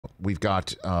we've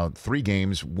got 3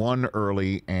 games, 1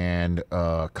 early and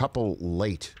a couple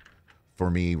late for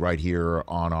me right here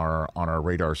on our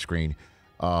radar screen.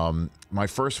 My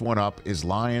first one up is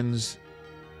Lions,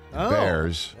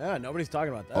 Bears. Yeah, nobody's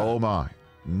talking about that. Oh, my.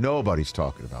 Nobody's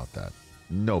talking about that.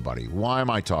 Nobody. Why am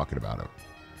I talking about it?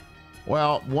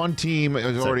 Well, one team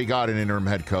has already got an interim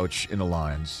head coach in the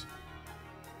Lions.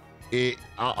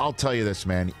 I'll tell you this,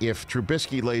 man. If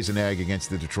Trubisky lays an egg against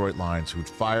the Detroit Lions, who'd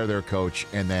fire their coach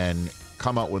and then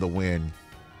come out with a win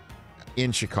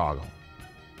in Chicago,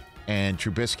 and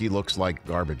Trubisky looks like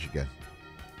garbage again,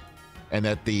 and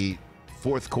that the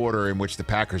fourth quarter in which the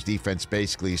Packers defense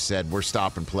basically said, we're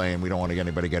stopping playing, we don't want to get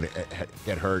anybody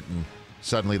get hurt, and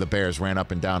suddenly the Bears ran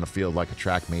up and down the field like a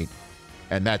track meet,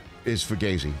 and that is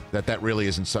fugazi. That really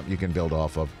isn't something you can build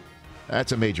off of.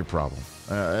 That's a major problem.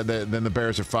 Then the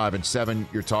Bears are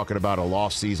 5-7. You're talking about a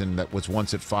lost season that was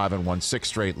once at 5-1, 6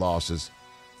 straight losses.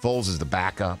 Foles is the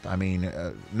backup. I mean,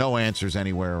 no answers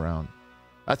anywhere around.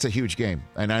 That's a huge game.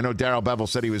 And I know Darrell Bevell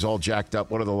said he was all jacked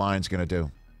up. What are the Lions going to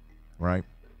do, right,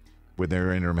 with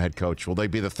their interim head coach? Will they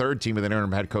be the third team with an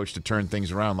interim head coach to turn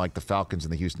things around like the Falcons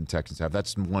and the Houston Texans have?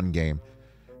 That's one game.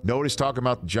 Nobody's talking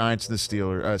about the Giants and the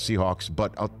Seahawks,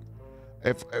 but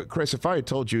Chris, if I had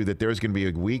told you that there's going to be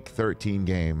a Week 13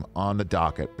 game on the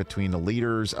docket between the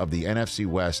leaders of the NFC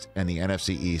West and the NFC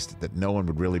East that no one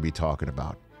would really be talking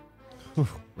about.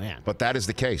 Man. But that is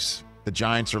the case. The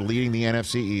Giants are leading the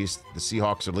NFC East. The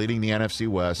Seahawks are leading the NFC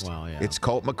West. Well, yeah. It's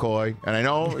Colt McCoy. And I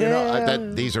know,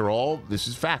 that this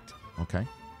is fact, okay?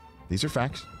 These are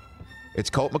facts. It's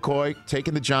Colt McCoy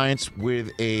taking the Giants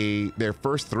with their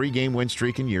first 3-game win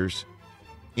streak in years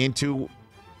into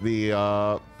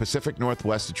the Pacific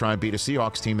Northwest to try and beat a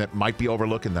Seahawks team that might be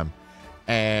overlooking them.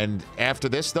 And after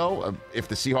this, though, if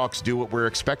the Seahawks do what we're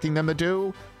expecting them to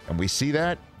do, and we see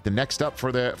that, the next up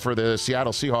for the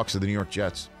Seattle Seahawks are the New York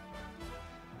Jets.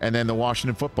 And then the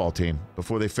Washington football team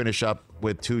before they finish up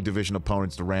with 2 division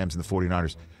opponents, the Rams and the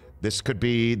 49ers. This could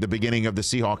be the beginning of the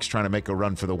Seahawks trying to make a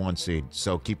run for the 1 seed.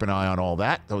 So keep an eye on all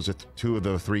that. Those are 2 of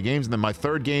the 3 games. And then my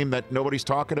third game that nobody's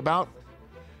talking about,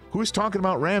 who's talking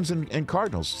about Rams and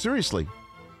Cardinals? Seriously.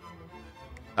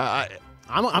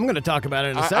 I'm going to talk about it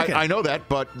in a second. I know that,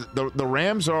 but the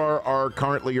Rams are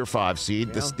currently your 5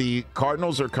 seed. Yeah. The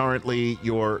Cardinals are currently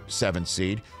your 7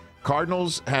 seed.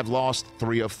 Cardinals have lost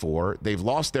 3 of 4. They've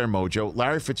lost their mojo.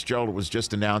 Larry Fitzgerald was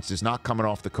just announced is not coming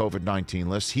off the COVID-19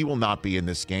 list. He will not be in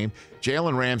this game.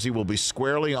 Jalen Ramsey will be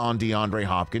squarely on DeAndre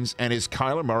Hopkins, and is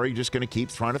Kyler Murray just going to keep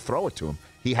trying to throw it to him?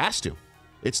 He has to.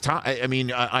 It's time. I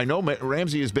mean, I know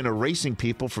Ramsey has been erasing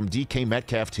people from DK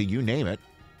Metcalf to you name it,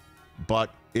 but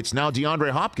it's now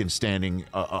DeAndre Hopkins standing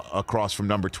across from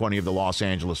number 20 of the Los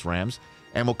Angeles Rams.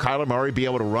 And will Kyler Murray be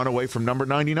able to run away from number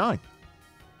 99?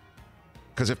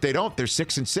 Because if they don't, they're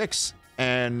 6-6.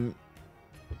 And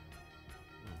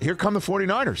here come the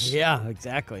 49ers. Yeah,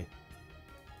 exactly.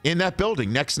 In that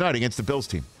building next night against the Bills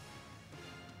team.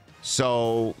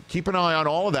 So keep an eye on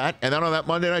all of that. And then on that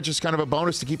Monday night, just kind of a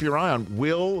bonus to keep your eye on.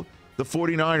 Will the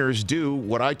 49ers do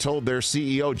what I told their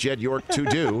CEO, Jed York, to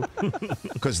do?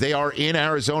 Because they are in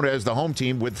Arizona as the home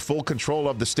team with full control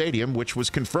of the stadium, which was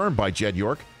confirmed by Jed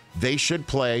York. They should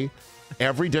play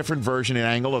every different version and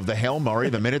angle of the Hail Murray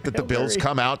the minute that the Bills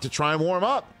come out to try and warm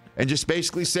up. And just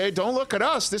basically say, don't look at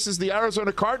us. This is the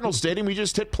Arizona Cardinals stadium. We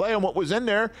just hit play on what was in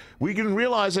there. We didn't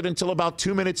realize it until about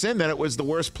 2 minutes in that it was the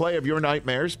worst play of your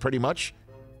nightmares, pretty much,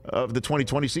 of the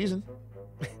 2020 season.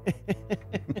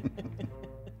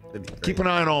 Keep an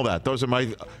eye on all that. Those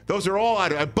are all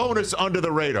a bonus under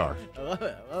the radar I love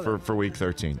it. for Week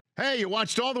 13. Hey, you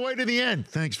watched all the way to the end.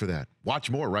 Thanks for that. Watch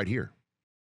more right here.